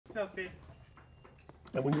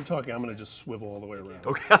And when you're talking, I'm going to just swivel all the way around.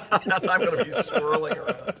 Okay, that's I'm going to be swirling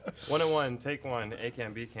around. 1 and 1, take 1, A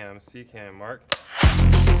cam, B cam, C cam, mark.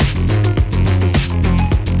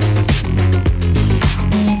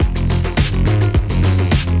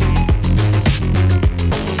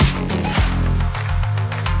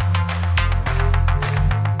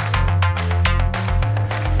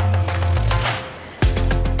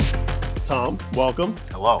 Tom, welcome.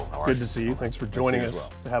 Hello, how are you? Good to see you. Thanks for joining us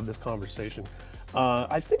to have this conversation.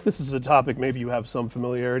 I think this is a topic maybe you have some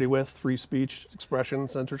familiarity with, free speech, expression,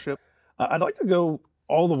 censorship. I'd like to go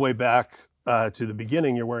all the way back to the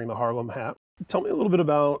beginning. You're wearing the Harlem hat. Tell me a little bit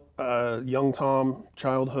about young Tom,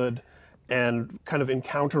 childhood, and kind of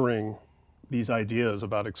encountering these ideas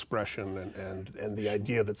about expression and the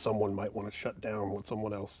idea that someone might want to shut down what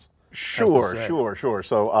someone else Sure.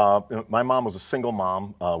 So my mom was a single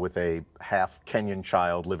mom with a half Kenyan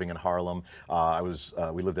child living in Harlem.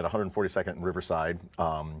 We lived at 142nd and Riverside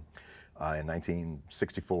in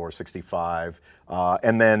 1964, 65,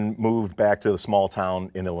 and then moved back to a small town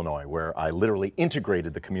in Illinois where I literally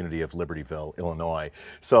integrated the community of Libertyville, Illinois.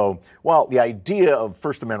 So while the idea of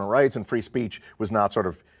First Amendment rights and free speech was not sort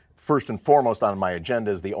of first and foremost on my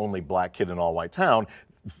agenda as the only black kid in an all-white town,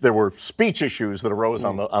 there were speech issues that arose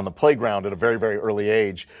on the playground at a very, very early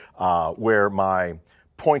age where my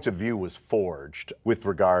point of view was forged with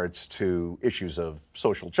regards to issues of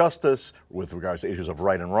social justice, with regards to issues of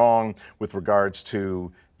right and wrong, with regards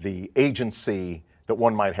to the agency that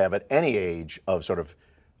one might have at any age of sort of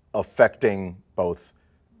affecting both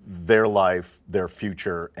their life, their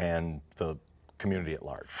future, and the community at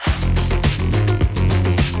large.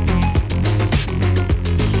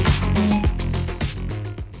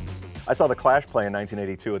 I saw the Clash play in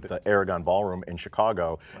 1982 at the Aragon Ballroom in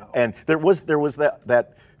Chicago, and there was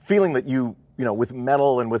that feeling that you know, with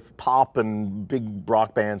metal and with pop and big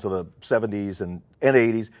rock bands of the 70s and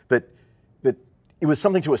 80s, that it was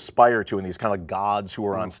something to aspire to in these kind of gods who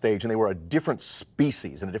were on stage, and they were a different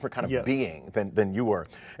species and a different kind of being than you were.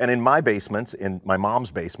 And in my basement, in my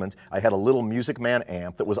mom's basement, I had a little Music Man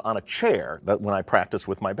amp that was on a chair that when I practiced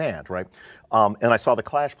with my band, right? And I saw the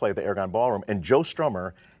Clash play at the Aragon Ballroom, and Joe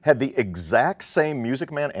Strummer had the exact same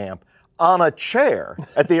Music Man amp on a chair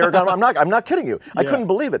at the Aragon. I'm not kidding you. I couldn't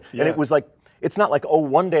believe it. And it was like, it's not like, oh,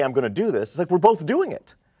 one day I'm going to do this. It's like we're both doing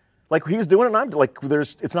it. Like he's doing it, and I'm like,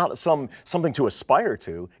 it's not something to aspire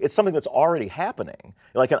to. It's something that's already happening.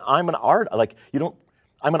 Like, and I'm an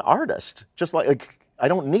I'm an artist. Just like I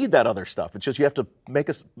don't need that other stuff. It's just you have to make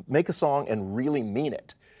a song and really mean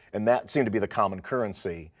it. And that seemed to be the common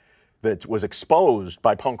currency that was exposed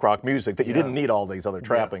by punk rock music, that you didn't need all these other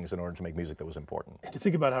trappings in order to make music that was important. And to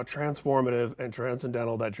think about how transformative and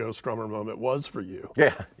transcendental that Joe Strummer moment was for you.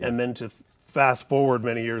 And then to fast forward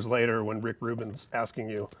many years later when Rick Rubin's asking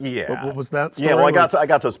you, what was that story? Yeah, well, I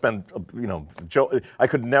got to spend, you know, Joe, I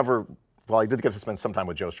could never, well, I did get to spend some time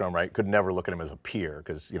with Joe Strummer. I could never look at him as a peer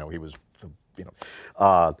because, you know, he was, you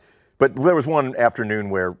know, but there was one afternoon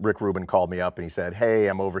where Rick Rubin called me up and he said, hey,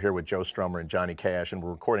 I'm over here with Joe Strummer and Johnny Cash and we're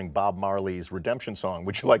recording Bob Marley's Redemption song.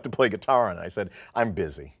 Would you like to play guitar on it? I said, I'm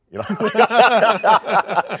busy. You know?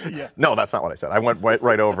 No, that's not what I said. I went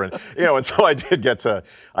right over and, you know, and so I got to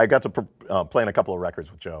play in a couple of records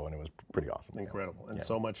with Joe, and it was pretty awesome. Incredible. And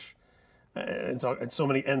so much, and so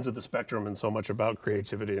many ends of the spectrum, and so much about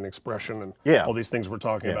creativity and expression and all these things we're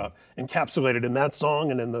talking about encapsulated in that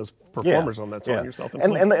song and in those performers on that song, yourself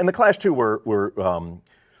included. And the Clash too were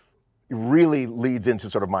really leads into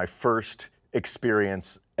sort of my first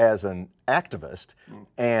experience as an activist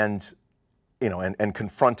and, you know, and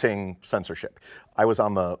confronting censorship. I was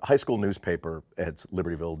on the high school newspaper at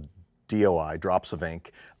Libertyville, DOI, Drops of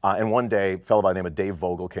Ink, and one day a fellow by the name of Dave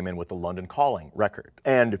Vogel came in with the London Calling record.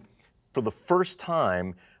 And for the first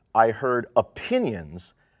time, I heard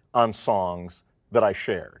opinions on songs that I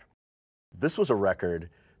shared. This was a record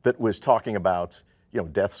that was talking about, you know,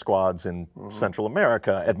 death squads in Central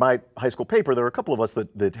America. At my high school paper, there were a couple of us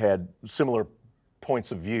that had similar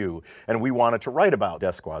points of view, and we wanted to write about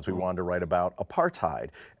death squads. We wanted to write about apartheid,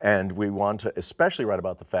 and we wanted to especially write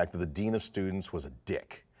about the fact that the dean of students was a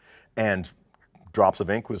dick. And Drops of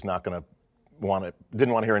Ink was not going to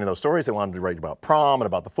didn't want to hear any of those stories. They wanted to write about prom and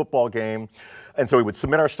about the football game. And so we would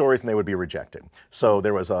submit our stories and they would be rejected. So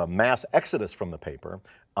there was a mass exodus from the paper,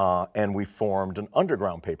 and we formed an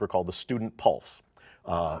underground paper called the Student Pulse.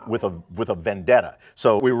 With a vendetta.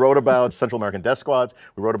 So we wrote about Central American death squads,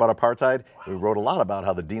 we wrote about apartheid, we wrote a lot about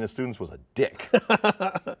how the dean of students was a dick.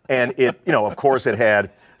 And it, you know, of course it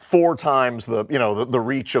had 4 times the, you know, the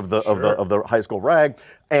reach of the high school rag,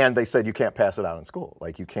 and they said you can't pass it out in school.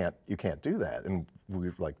 Like you can't do that. And we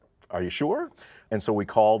were like, are you sure? And so we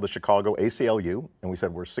called the Chicago ACLU, and we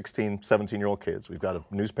said, we're 16, 17-year-old kids. We've got a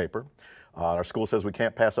newspaper. Our school says we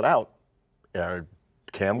can't pass it out.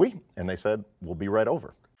 Can we? And they said, we'll be right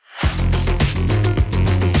over.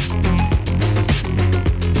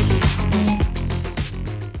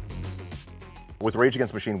 With Rage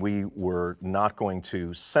Against the Machine, we were not going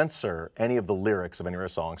to censor any of the lyrics of any of our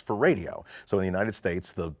songs for radio. So in the United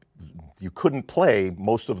States, you couldn't play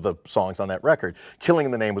most of the songs on that record. Killing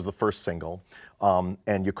in the Name was the first single,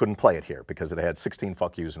 and you couldn't play it here because it had 16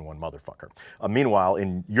 fuck yous and one motherfucker. Meanwhile,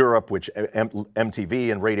 in Europe, which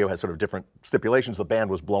MTV and radio had sort of different stipulations, the band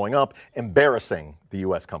was blowing up, embarrassing the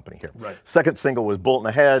US company here. Right. Second single was Bullet in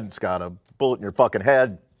the Head. It's got a bullet in your fucking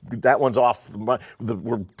head. That one's off.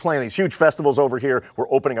 We're playing these huge festivals over here.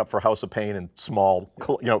 We're opening up for House of Pain and small,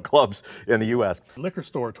 clubs in the U.S. Liquor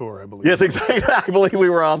store tour, I believe. Yes, exactly. I believe we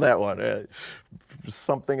were on that one.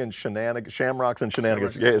 Something in Shamrocks and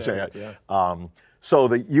Shenanigans. Yeah. So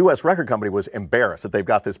the U.S. record company was embarrassed that they've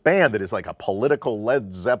got this band that is like a political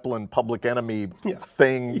Led Zeppelin Public Enemy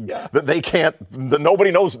thing that they can't, that nobody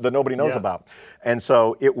knows about. And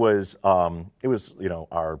so it was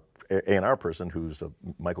our A&R person, who's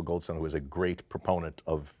Michael Goldstone, who is a great proponent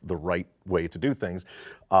of the right way to do things,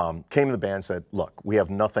 came to the band and said, look, we have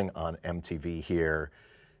nothing on MTV here.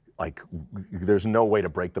 Like, there's no way to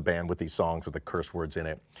break the band with these songs with the curse words in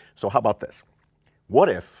it. So how about this? What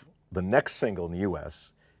if the next single in the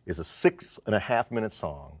US is a 6.5-minute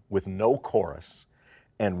song with no chorus,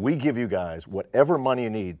 and we give you guys whatever money you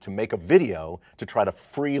need to make a video to try to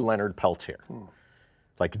free Leonard Peltier?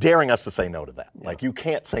 Like daring us to say no to that. Like, you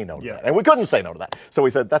can't say no to that. And we couldn't say no to that. So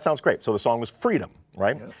we said, that sounds great. So the song was Freedom,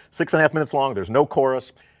 right? 6.5 minutes long, there's no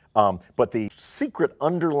chorus. But the secret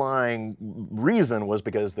underlying reason was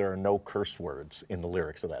because there are no curse words in the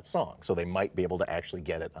lyrics of that song. So they might be able to actually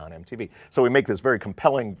get it on MTV. So we make this very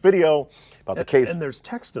compelling video about the case. And there's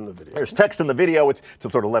text in the video. There's text in the video. It's to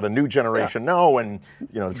sort of let a new generation know, and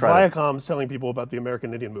to try Viacom's telling people about the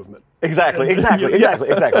American Indian movement. Exactly.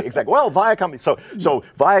 Well, Viacom. So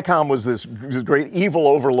Viacom was this great evil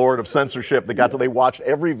overlord of censorship that they watched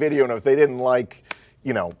every video, and if they didn't like,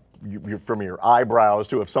 from your eyebrows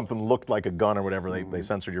to if something looked like a gun or whatever, they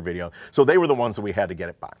censored your video. So they were the ones that we had to get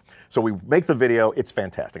it by. So we make the video. It's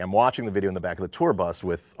fantastic. I'm watching the video in the back of the tour bus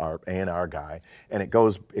with our A&R guy, and it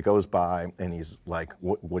goes by, and he's like,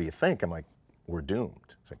 what do you think? I'm like, we're doomed.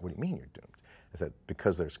 He's like, what do you mean you're doomed? I said,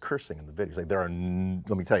 because there's cursing in the video. He's like,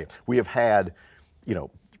 let me tell you, we have had,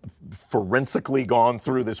 forensically gone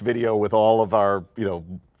through this video with all of our,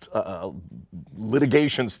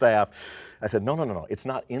 litigation staff. I said, no, it's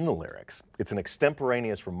not in the lyrics. It's an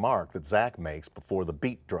extemporaneous remark that Zach makes before the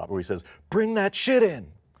beat drop, where he says, bring that shit in.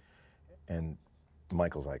 And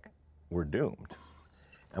Michael's like, we're doomed.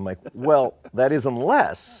 I'm like, well, that is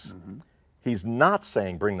unless he's not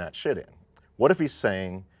saying bring that shit in. What if he's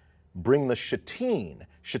saying bring the shatine?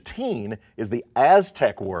 Shatine is the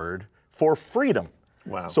Aztec word for freedom.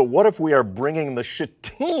 Wow. So what if we are bringing the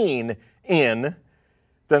shatine in,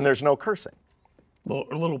 then there's no cursing. A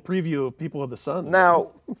little preview of People of the Sun.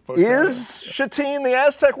 Now, is shatine the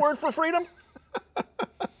Aztec word for freedom?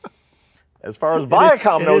 As far as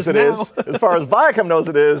Viacom knows it is. As far as Viacom knows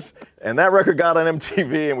it is. And that record got on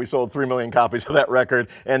MTV, and we sold 3 million copies of that record,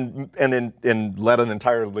 and let an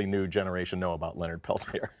entirely new generation know about Leonard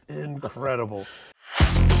Peltier. Incredible.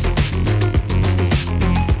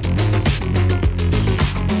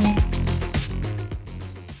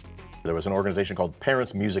 There was an organization called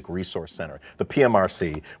Parents Music Resource Center, the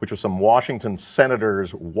PMRC, which was some Washington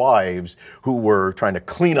senators' wives who were trying to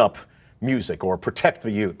clean up music or protect the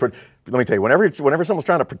youth. Let me tell you, whenever someone's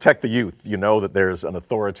trying to protect the youth, you know that there's an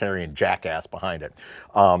authoritarian jackass behind it.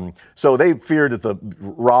 So they feared that the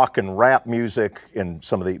rock and rap music and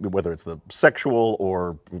some of the, whether it's the sexual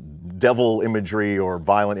or devil imagery or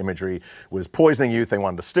violent imagery, was poisoning youth. They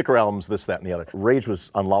wanted to sticker albums, this, that, and the other. Rage was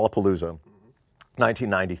on Lollapalooza.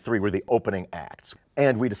 1993 were the opening acts.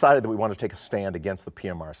 And we decided that we wanted to take a stand against the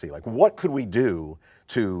PMRC. Like, what could we do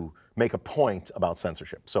to make a point about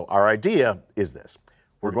censorship? So our idea is this.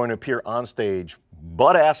 We're going to appear on stage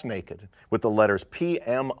butt-ass naked with the letters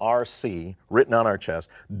PMRC written on our chest,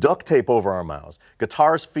 duct tape over our mouths,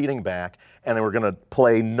 guitars feeding back, and then we're going to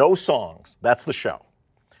play no songs. That's the show.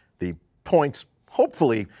 The point,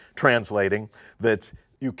 hopefully translating, that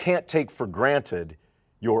you can't take for granted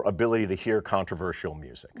your ability to hear controversial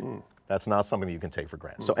music. That's not something that you can take for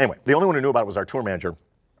granted. So anyway, the only one who knew about it was our tour manager,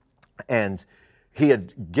 and he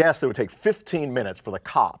had guessed it would take 15 minutes for the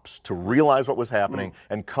cops to realize what was happening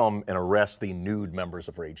and come and arrest the nude members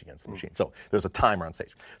of Rage Against the Machine. So there's a timer on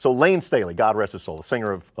stage. So Lane Staley, God rest his soul, the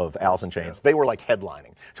singer of Alice in Chains, they were like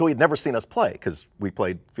headlining. So he had never seen us play because we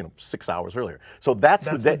played 6 hours earlier. So that's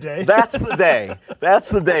the day. That's the day. That's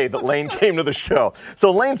the day that Lane came to the show.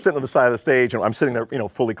 So Lane's sitting on the side of the stage, and I'm sitting there,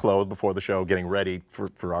 fully clothed before the show, getting ready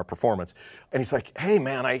for our performance. And he's like, "Hey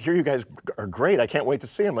man, I hear you guys are great. I can't wait to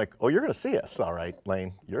see him." I'm like, "Oh, you're gonna see us, all right,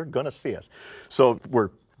 Lane. You're gonna see us." So we're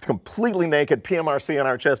completely naked, PMRC on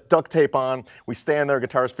our chest, duct tape on. We stand there,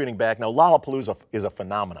 guitars feeding back. Now Lollapalooza is a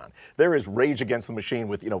phenomenon. There is Rage Against the Machine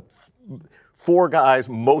with 4 guys,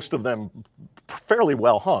 most of them fairly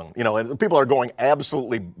well hung. And people are going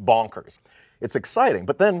absolutely bonkers. It's exciting,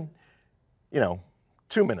 but then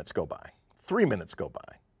 2 minutes go by, 3 minutes go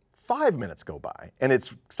by, 5 minutes go by, and it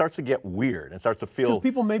starts to get weird and starts to feel. Because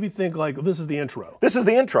people maybe think like, this is the intro. This is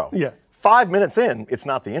the intro. Yeah. 5 minutes in, it's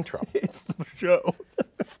not the intro. It's the show.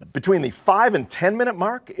 Between the 5 and 10 minute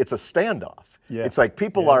mark, it's a standoff. Yeah. It's like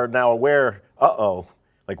people are now aware,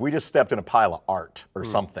 like we just stepped in a pile of art or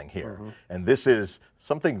something here. And this is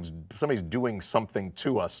somebody's doing something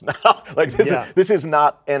to us now. Like this is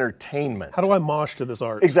not entertainment. How do I mosh to this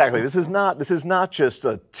art? Exactly. This is not just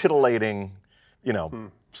a titillating,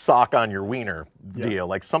 sock on your wiener deal.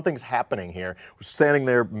 Like something's happening here. We're standing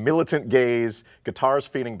there, militant gaze, guitars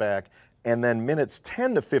feeding back, and then minutes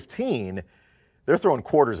 10 to 15, they're throwing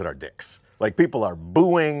quarters at our dicks. Like people are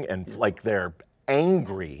booing and like they're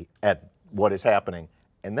angry at what is happening.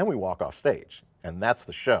 And then we walk off stage, and that's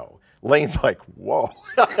the show. Lane's like, "Whoa!"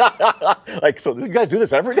 Like, so you guys do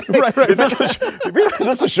this every day? Right. Is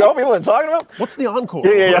this the show people are talking about? What's the encore?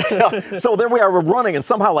 Yeah. So there we are, we're running, and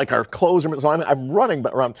somehow like our clothes are. So I'm running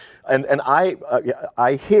around, and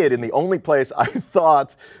I hid in the only place I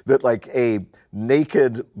thought that like a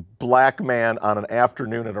naked black man on an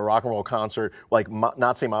afternoon at a rock and roll concert like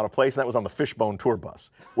not seem out of place, and that was on the Fishbone tour bus,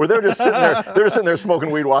 where they're just sitting there. They're just sitting there smoking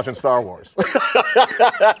weed, watching Star Wars.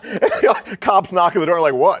 Cops knock at the door,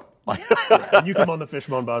 like, "What?" And you come on the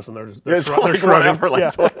Fishbone bus, and they're whatever.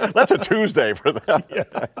 Like, that's a Tuesday for them.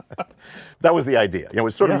 That was the idea. It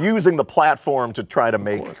was sort of using the platform to try to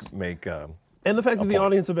make. And the fact that the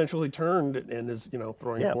audience eventually turned and is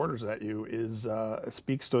throwing quarters at you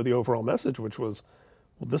speaks to the overall message, which was,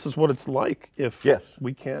 well, this is what it's like if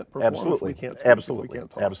we can't perform, if we can't speak, if we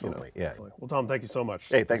can't talk. Absolutely. Yeah. Well, Tom, thank you so much.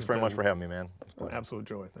 Hey, thanks very much for having me, man. An absolute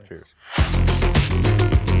joy. Thanks. Cheers.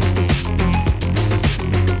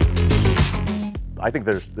 I think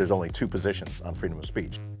there's only 2 positions on freedom of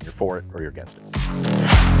speech. You're for it or you're against it.